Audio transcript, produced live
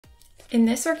In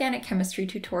this organic chemistry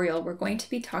tutorial, we're going to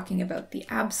be talking about the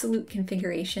absolute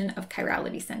configuration of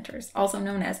chirality centers, also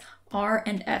known as R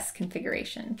and S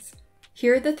configurations.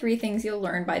 Here are the three things you'll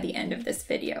learn by the end of this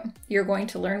video. You're going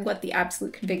to learn what the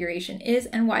absolute configuration is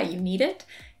and why you need it.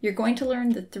 You're going to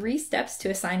learn the 3 steps to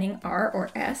assigning R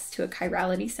or S to a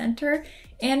chirality center.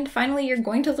 And finally, you're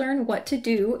going to learn what to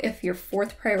do if your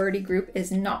 4th priority group is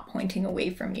not pointing away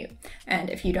from you. And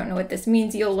if you don't know what this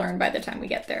means, you'll learn by the time we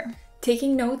get there.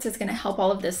 Taking notes is going to help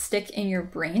all of this stick in your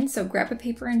brain, so grab a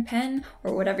paper and pen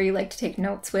or whatever you like to take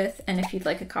notes with, and if you'd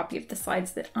like a copy of the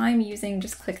slides that I'm using,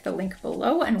 just click the link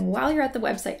below, and while you're at the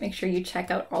website, make sure you check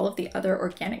out all of the other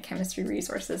organic chemistry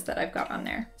resources that I've got on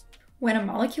there. When a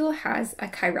molecule has a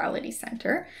chirality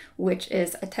center, which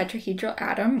is a tetrahedral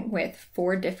atom with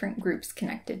 4 different groups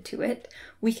connected to it,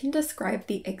 we can describe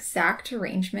the exact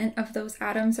arrangement of those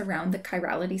atoms around the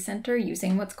chirality center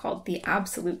using what's called the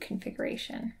absolute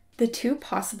configuration. The 2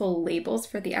 possible labels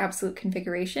for the absolute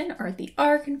configuration are the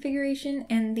R configuration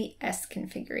and the S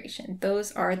configuration.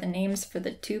 Those are the names for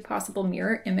the 2 possible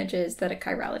mirror images that a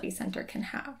chirality center can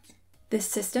have. This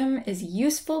system is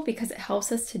useful because it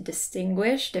helps us to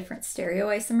distinguish different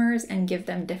stereoisomers and give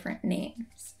them different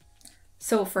names.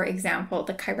 So for example,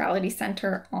 the chirality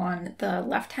center on the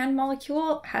left-hand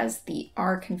molecule has the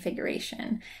R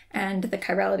configuration, and the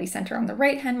chirality center on the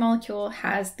right-hand molecule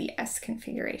has the S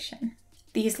configuration.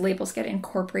 These labels get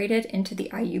incorporated into the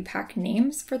IUPAC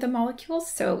names for the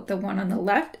molecules. So the one on the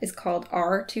left is called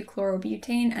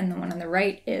R2-chlorobutane and the one on the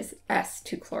right is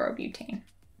S2-chlorobutane.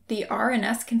 The R and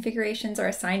S configurations are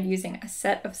assigned using a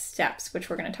set of steps, which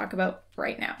we're going to talk about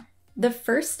right now. The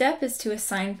first step is to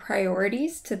assign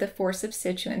priorities to the 4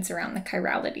 substituents around the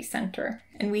chirality center,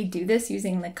 and we do this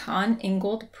using the Cahn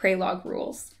Ingold Prelog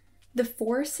rules. The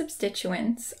 4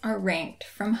 substituents are ranked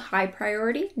from high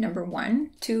priority, number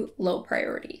 1, to low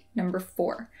priority, number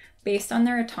 4, based on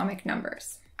their atomic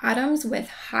numbers. Atoms with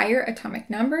higher atomic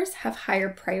numbers have higher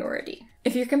priority.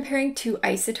 If you're comparing 2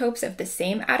 isotopes of the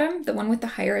same atom, the one with the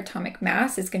higher atomic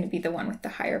mass is going to be the one with the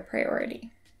higher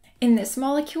priority. In this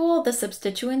molecule, the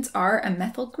substituents are a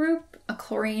methyl group, a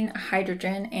chlorine, a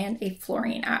hydrogen, and a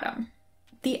fluorine atom.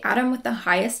 The atom with the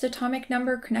highest atomic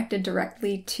number connected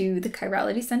directly to the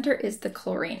chirality center is the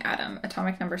chlorine atom,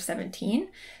 atomic number 17,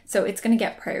 so it's going to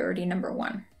get priority number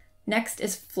 1. Next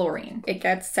is fluorine. It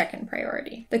gets 2nd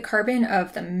priority. The carbon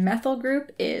of the methyl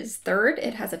group is 3rd.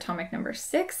 It has atomic number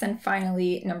 6. And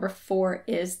finally, number 4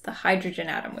 is the hydrogen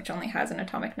atom, which only has an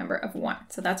atomic number of 1.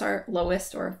 So that's our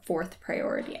lowest or 4th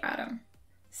priority atom.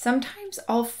 Sometimes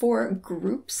all 4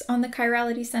 groups on the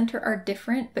chirality center are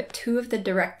different, but 2 of the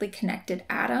directly connected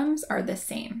atoms are the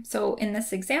same. So in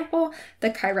this example, the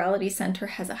chirality center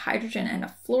has a hydrogen and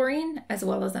a fluorine, as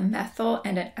well as a methyl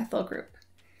and an ethyl group.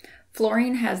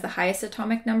 Fluorine has the highest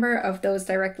atomic number of those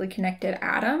directly connected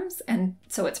atoms, and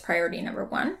so it's priority number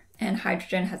 1, and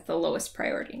hydrogen has the lowest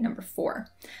priority, number 4.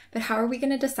 But how are we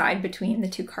going to decide between the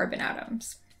 2 carbon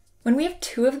atoms? When we have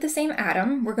 2 of the same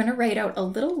atom, we're going to write out a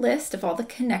little list of all the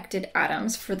connected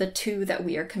atoms for the 2 that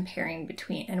we are comparing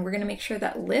between, and we're going to make sure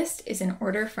that list is in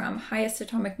order from highest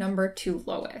atomic number to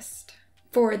lowest.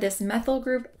 For this methyl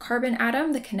group carbon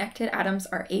atom, the connected atoms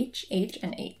are H, H,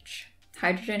 and H.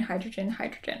 Hydrogen, hydrogen,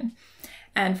 hydrogen.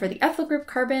 And for the ethyl group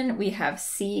carbon, we have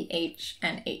C, H,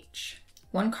 and H.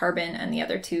 1 carbon, and the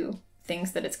other 2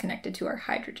 things that it's connected to are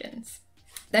hydrogens.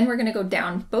 Then we're going to go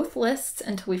down both lists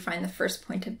until we find the first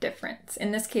point of difference.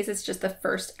 In this case, it's just the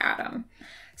first atom.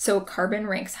 So carbon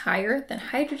ranks higher than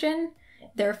hydrogen.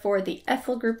 Therefore, the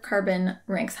ethyl group carbon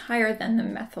ranks higher than the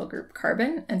methyl group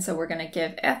carbon. And so we're going to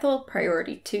give ethyl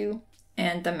priority 2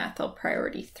 and the methyl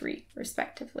priority 3,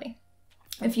 respectively.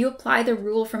 If you apply the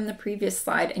rule from the previous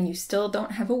slide and you still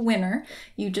don't have a winner,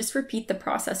 you just repeat the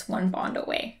process 1 bond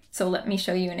away. So let me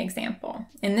show you an example.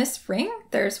 In this ring,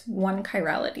 there's 1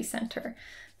 chirality center.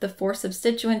 The 4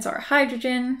 substituents are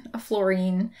hydrogen, a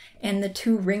fluorine, and the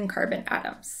 2 ring carbon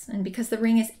atoms. And because the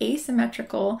ring is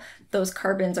asymmetrical, those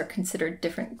carbons are considered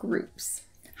different groups.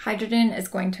 Hydrogen is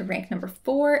going to rank number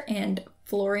 4, and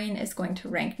fluorine is going to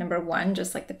rank number 1,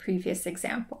 just like the previous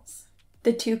examples.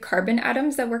 The 2 carbon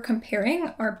atoms that we're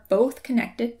comparing are both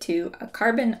connected to a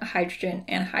carbon, a hydrogen,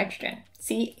 and hydrogen,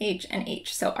 C, H, and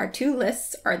H. So our 2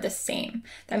 lists are the same.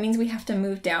 That means we have to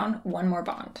move down 1 more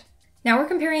bond. Now we're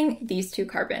comparing these 2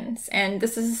 carbons, and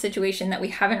this is a situation that we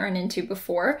haven't run into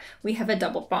before. We have a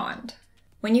double bond.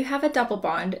 When you have a double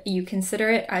bond, you consider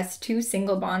it as 2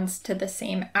 single bonds to the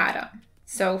same atom.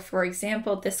 So for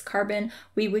example, this carbon,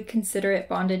 we would consider it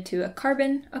bonded to a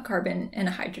carbon, and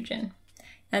a hydrogen.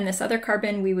 And this other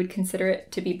carbon, we would consider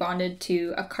it to be bonded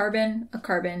to a carbon,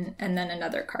 and then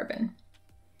another carbon.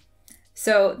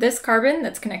 So this carbon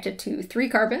that's connected to 3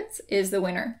 carbons is the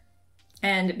winner.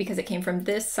 And because it came from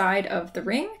this side of the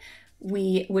ring,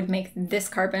 we would make this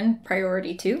carbon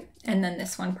priority 2 and then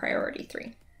this one priority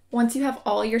 3. Once you have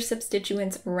all your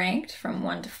substituents ranked from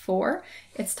 1 to 4,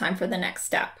 it's time for the next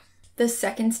step. The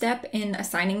second step in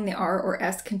assigning the R or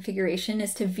S configuration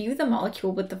is to view the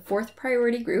molecule with the 4th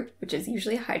priority group, which is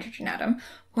usually a hydrogen atom,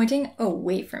 pointing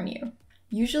away from you.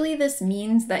 Usually this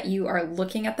means that you are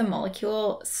looking at the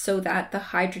molecule so that the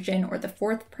hydrogen or the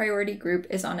 4th priority group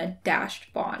is on a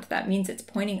dashed bond. That means it's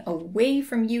pointing away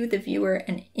from you, the viewer,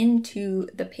 and into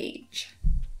the page.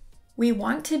 We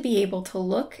want to be able to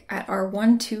look at our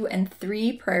 1, 2, and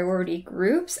 3 priority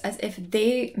groups as if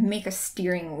they make a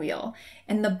steering wheel,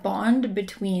 and the bond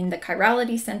between the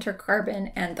chirality center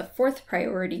carbon and the 4th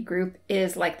priority group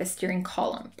is like the steering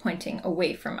column pointing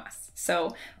away from us.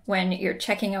 So when you're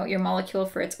checking out your molecule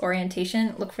for its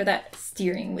orientation, look for that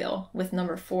steering wheel with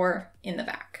number 4 in the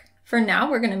back. For now,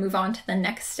 we're going to move on to the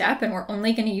next step, and we're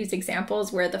only going to use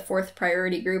examples where the 4th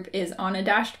priority group is on a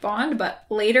dashed bond, but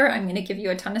later I'm going to give you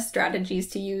a ton of strategies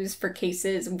to use for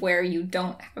cases where you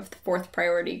don't have the 4th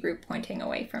priority group pointing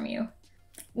away from you.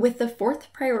 With the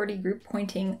 4th priority group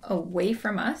pointing away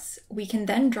from us, we can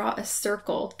then draw a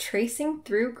circle tracing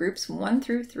through groups 1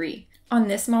 through 3. On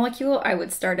this molecule, I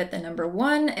would start at the number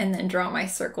 1 and then draw my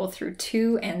circle through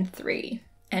 2 and 3.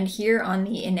 And here on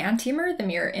the enantiomer, the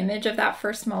mirror image of that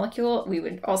first molecule, we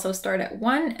would also start at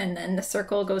 1 and then the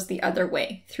circle goes the other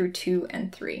way through 2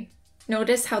 and 3.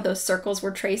 Notice how those circles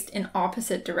were traced in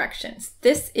opposite directions.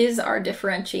 This is our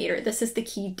differentiator. This is the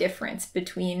key difference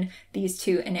between these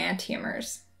two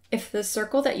enantiomers. If the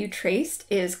circle that you traced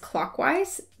is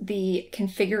clockwise, the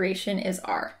configuration is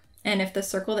R. And if the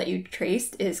circle that you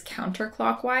traced is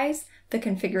counterclockwise, the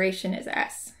configuration is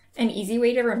S. An easy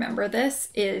way to remember this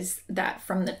is that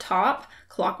from the top,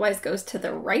 clockwise goes to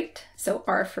the right, so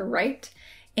R for right.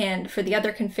 And for the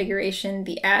other configuration,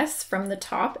 the S, from the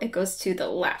top, it goes to the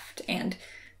left. And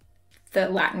the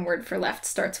Latin word for left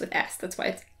starts with S. That's why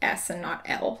it's S and not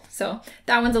L. So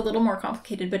that one's a little more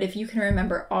complicated, but if you can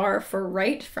remember R for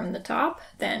right from the top,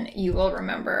 then you will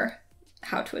remember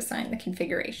how to assign the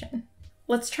configuration.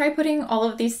 Let's try putting all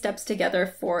of these steps together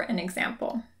for an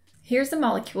example. Here's a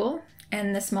molecule.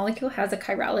 And this molecule has a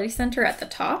chirality center at the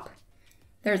top.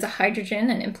 There's a hydrogen,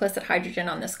 an implicit hydrogen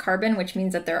on this carbon, which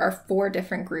means that there are 4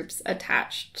 different groups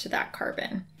attached to that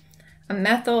carbon. A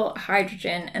methyl, a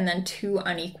hydrogen, and then 2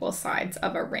 unequal sides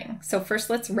of a ring. So first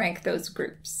let's rank those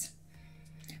groups.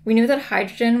 We knew that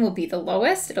hydrogen will be the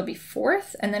lowest, it'll be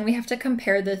 4th, and then we have to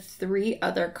compare the 3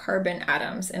 other carbon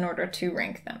atoms in order to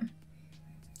rank them.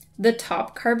 The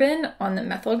top carbon on the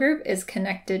methyl group is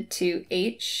connected to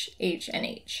H, H, and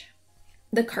H.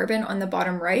 The carbon on the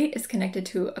bottom right is connected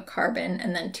to a carbon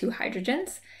and then 2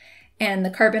 hydrogens. And the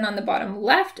carbon on the bottom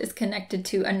left is connected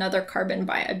to another carbon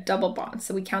by a double bond.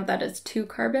 So we count that as 2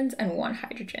 carbons and 1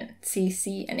 hydrogen, C,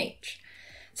 C, and H.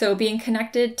 So being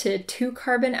connected to 2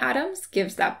 carbon atoms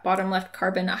gives that bottom left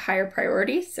carbon a higher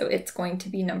priority. So it's going to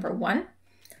be number 1.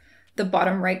 The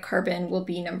bottom right carbon will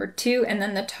be number 2, and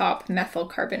then the top methyl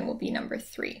carbon will be number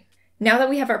 3. Now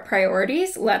that we have our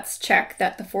priorities, let's check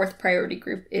that the 4th priority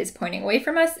group is pointing away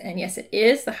from us. And yes, it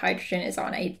is. The hydrogen is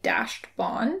on a dashed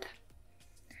bond.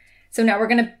 So now we're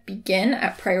going to begin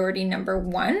at priority number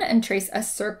 1 and trace a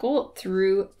circle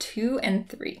through 2 and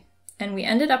 3. And we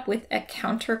ended up with a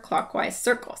counterclockwise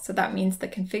circle. So that means the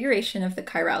configuration of the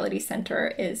chirality center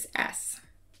is S.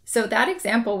 So that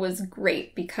example was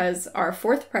great because our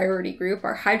 4th priority group,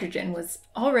 our hydrogen, was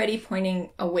already pointing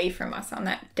away from us on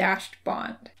that dashed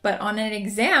bond. But on an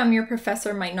exam, your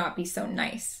professor might not be so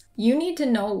nice. You need to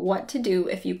know what to do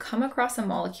if you come across a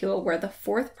molecule where the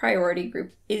 4th priority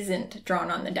group isn't drawn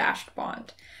on the dashed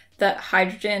bond. That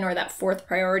hydrogen or that 4th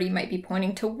priority might be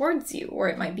pointing towards you, or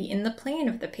it might be in the plane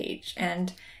of the page.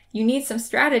 And you need some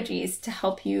strategies to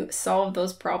help you solve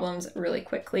those problems really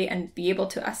quickly and be able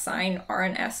to assign R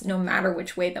and S no matter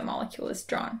which way the molecule is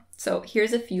drawn. So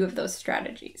here's a few of those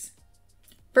strategies.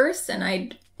 First, and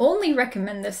I'd only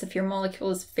recommend this if your molecule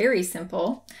is very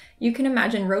simple, you can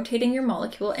imagine rotating your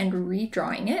molecule and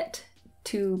redrawing it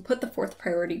to put the 4th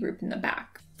priority group in the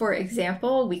back. For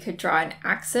example, we could draw an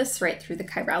axis right through the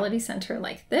chirality center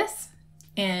like this.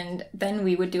 And then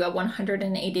we would do a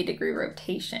 180-degree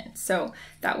rotation. So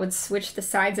that would switch the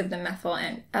sides of the methyl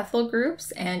and ethyl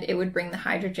groups, and it would bring the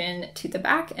hydrogen to the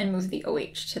back and move the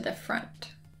OH to the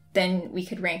front. Then we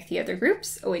could rank the other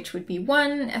groups. OH would be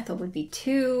 1, ethyl would be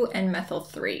 2, and methyl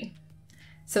 3.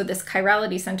 So this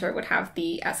chirality center would have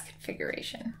the S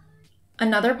configuration.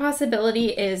 Another possibility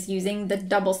is using the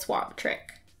double swap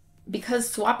trick. Because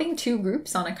swapping two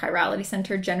groups on a chirality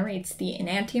center generates the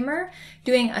enantiomer,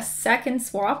 doing a second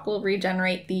swap will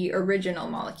regenerate the original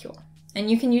molecule. And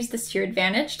you can use this to your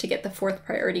advantage to get the fourth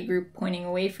priority group pointing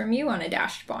away from you on a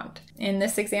dashed bond. In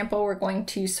this example, we're going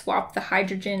to swap the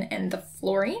hydrogen and the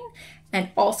fluorine, and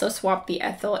also swap the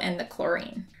ethyl and the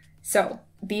chlorine. So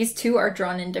these two are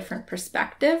drawn in different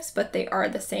perspectives, but they are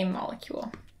the same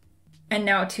molecule. And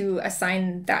now to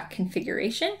assign that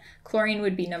configuration, chlorine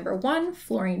would be number 1,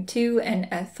 fluorine 2, and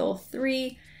ethyl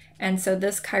 3. And so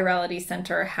this chirality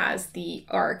center has the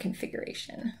R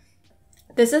configuration.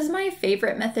 This is my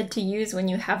favorite method to use when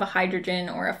you have a hydrogen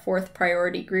or a fourth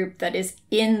priority group that is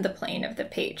in the plane of the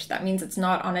page. That means it's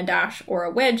not on a dash or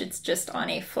a wedge, it's just on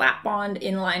a flat bond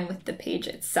in line with the page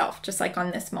itself, just like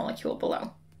on this molecule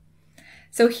below.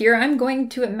 So here I'm going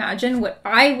to imagine what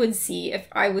I would see if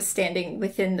I was standing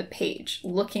within the page,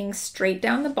 looking straight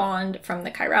down the bond from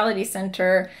the chirality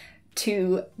center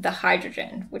to the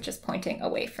hydrogen, which is pointing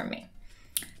away from me.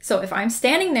 So if I'm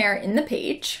standing there in the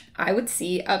page, I would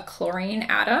see a chlorine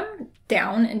atom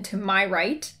down and to my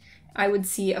right. I would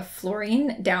see a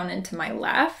fluorine down and to my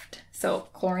left. So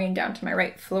chlorine down to my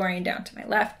right, fluorine down to my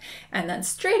left. And then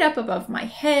straight up above my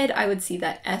head, I would see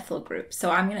that ethyl group.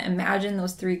 So I'm going to imagine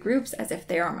those three groups as if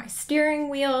they are my steering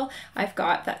wheel. I've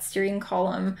got that steering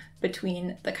column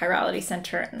between the chirality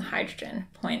center and the hydrogen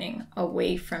pointing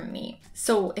away from me.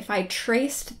 So if I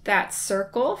traced that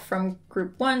circle from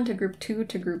group 1 to group 2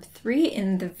 to group 3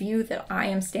 in the view that I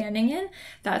am standing in,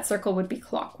 that circle would be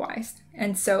clockwise.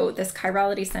 And so this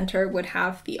chirality center would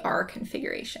have the R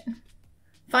configuration.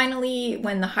 Finally,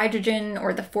 when the hydrogen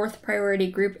or the fourth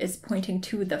priority group is pointing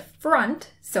to the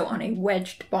front, so on a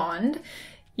wedged bond,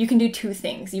 you can do two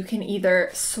things. You can either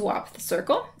swap the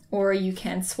circle or you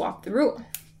can swap the rule.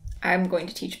 I'm going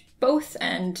to teach both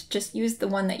and just use the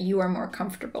one that you are more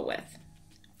comfortable with.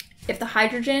 If the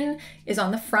hydrogen is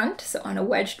on the front, so on a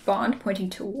wedged bond pointing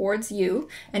towards you,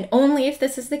 and only if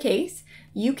this is the case,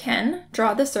 you can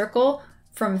draw the circle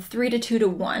from 3 to 2 to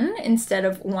 1 instead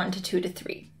of 1 to 2 to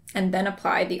 3. And then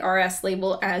apply the RS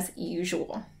label as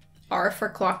usual. R for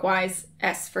clockwise,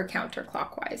 S for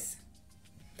counterclockwise.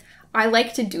 I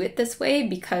like to do it this way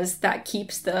because that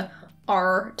keeps the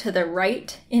R to the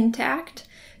right intact.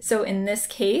 So in this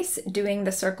case, doing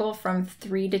the circle from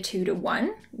 3 to 2 to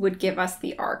 1 would give us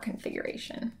the R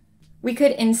configuration. We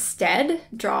could instead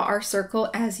draw our circle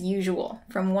as usual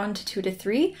from 1 to 2 to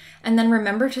 3, and then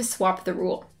remember to swap the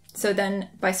rule. So then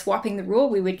by swapping the rule,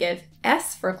 we would give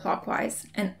S for clockwise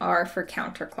and R for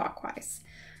counterclockwise.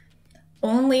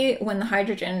 Only when the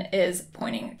hydrogen is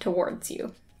pointing towards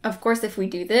you. Of course, if we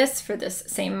do this for this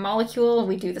same molecule,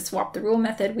 we do the swap the rule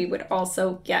method, we would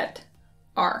also get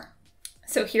R.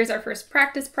 So here's our first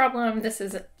practice problem. This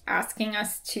is asking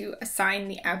us to assign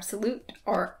the absolute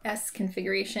or S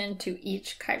configuration to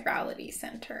each chirality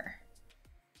center.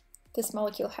 This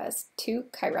molecule has two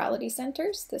chirality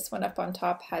centers. This one up on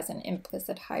top has an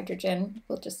implicit hydrogen.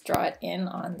 We'll just draw it in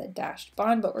on the dashed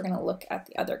bond, but we're going to look at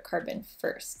the other carbon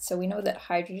first. So we know that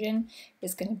hydrogen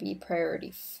is going to be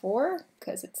priority 4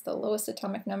 because it's the lowest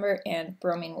atomic number, and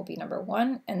bromine will be number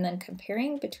 1. And then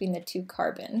comparing between the two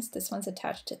carbons, this one's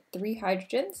attached to 3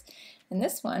 hydrogens, and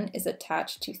this one is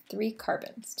attached to 3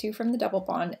 carbons, 2 from the double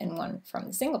bond and 1 from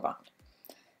the single bond.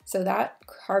 So that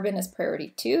carbon is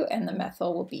priority 2 and the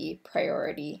methyl will be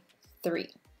priority 3.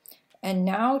 And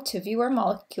now to view our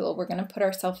molecule, we're going to put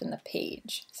ourselves in the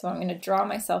page. So I'm going to draw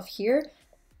myself here,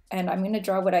 and I'm going to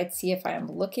draw what I'd see if I am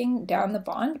looking down the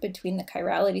bond between the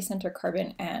chirality center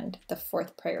carbon and the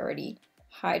fourth priority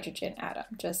hydrogen atom,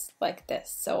 just like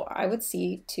this. So I would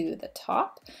see to the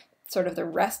top, sort of the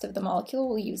rest of the molecule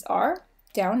will use R,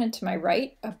 down and to my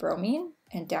right a bromine,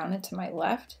 and down and to my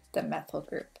left the methyl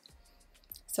group.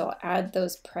 So I'll add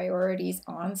those priorities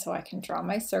on so I can draw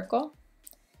my circle.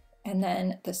 And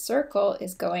then the circle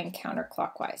is going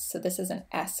counterclockwise. So this is an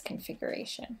S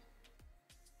configuration.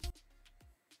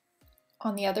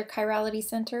 On the other chirality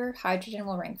center, hydrogen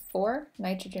will rank 4,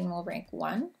 nitrogen will rank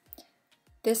 1.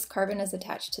 This carbon is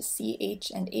attached to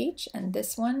CH and H, and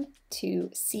this one to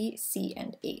C, C,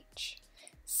 and H.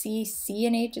 C, C,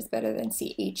 and H is better than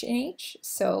CH and H,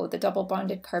 so the double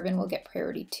bonded carbon will get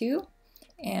priority 2.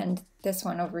 And this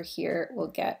one over here will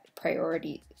get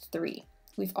priority 3.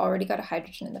 We've already got a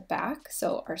hydrogen in the back,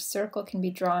 so our circle can be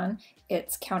drawn.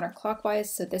 It's counterclockwise,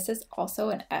 so this is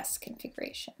also an S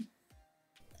configuration.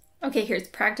 Okay, here's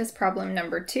practice problem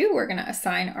number 2. We're going to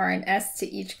assign R and S to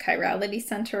each chirality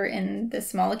center in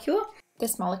this molecule.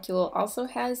 This molecule also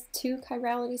has 2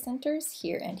 chirality centers,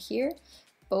 here and here.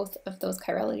 Both of those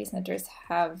chirality centers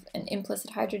have an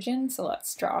implicit hydrogen, so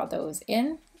let's draw those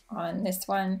in. On this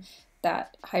one,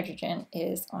 that hydrogen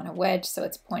is on a wedge, so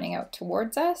it's pointing out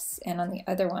towards us, and on the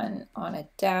other one on a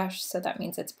dash, so that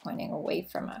means it's pointing away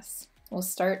from us. We'll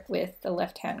start with the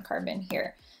left-hand carbon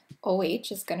here.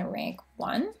 OH is going to rank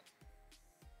 1,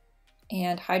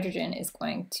 and hydrogen is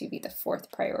going to be the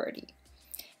 4th priority.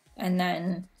 And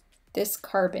then this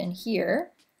carbon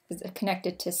here is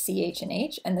connected to CH and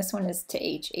H, and this one is to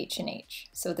H, H, and H.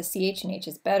 So the CH and H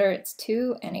is better, it's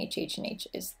 2, and H, H, and H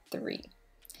is 3.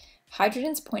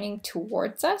 Hydrogen's pointing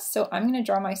towards us, so I'm going to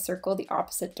draw my circle the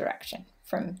opposite direction,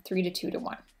 from 3 to 2 to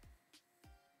 1.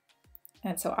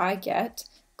 And so I get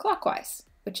clockwise,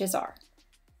 which is R,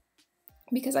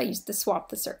 because I used the swap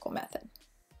the circle method.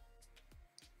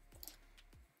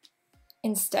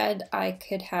 Instead, I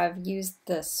could have used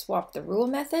the swap the rule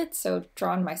method, so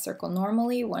drawn my circle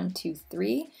normally, 1, 2,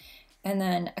 3, and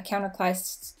then a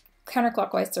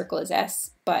counterclockwise circle is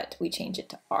S, but we change it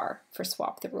to R for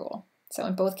swap the rule. So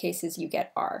in both cases, you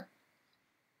get R.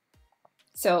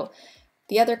 So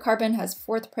the other carbon has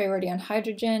 4th priority on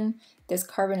hydrogen. This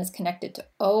carbon is connected to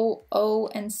O, O,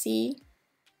 and C.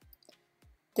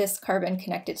 This carbon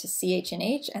connected to CH and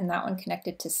H, and that one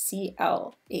connected to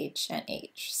Cl, H, and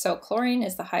H. So chlorine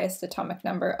is the highest atomic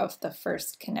number of the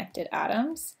first connected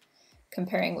atoms,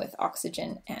 comparing with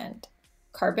oxygen and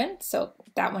carbon. So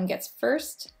that one gets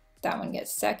first, that one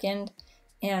gets second,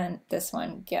 and this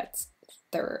one gets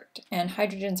third. And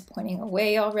hydrogen's pointing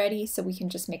away already, so we can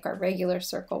just make our regular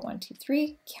circle 1, 2,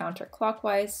 3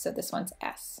 counterclockwise, so this one's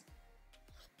S.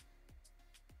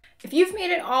 If you've made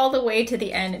it all the way to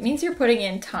the end, it means you're putting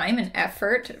in time and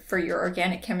effort for your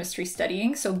organic chemistry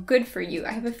studying, so good for you.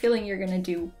 I have a feeling you're going to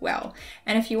do well.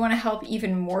 And if you want to help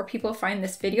even more people find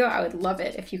this video, I would love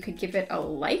it if you could give it a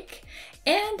like.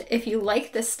 And if you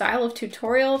like this style of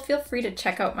tutorial, feel free to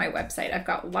check out my website. I've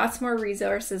got lots more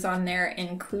resources on there,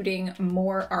 including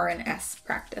more R and S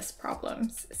practice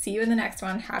problems. See you in the next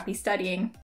one. Happy studying!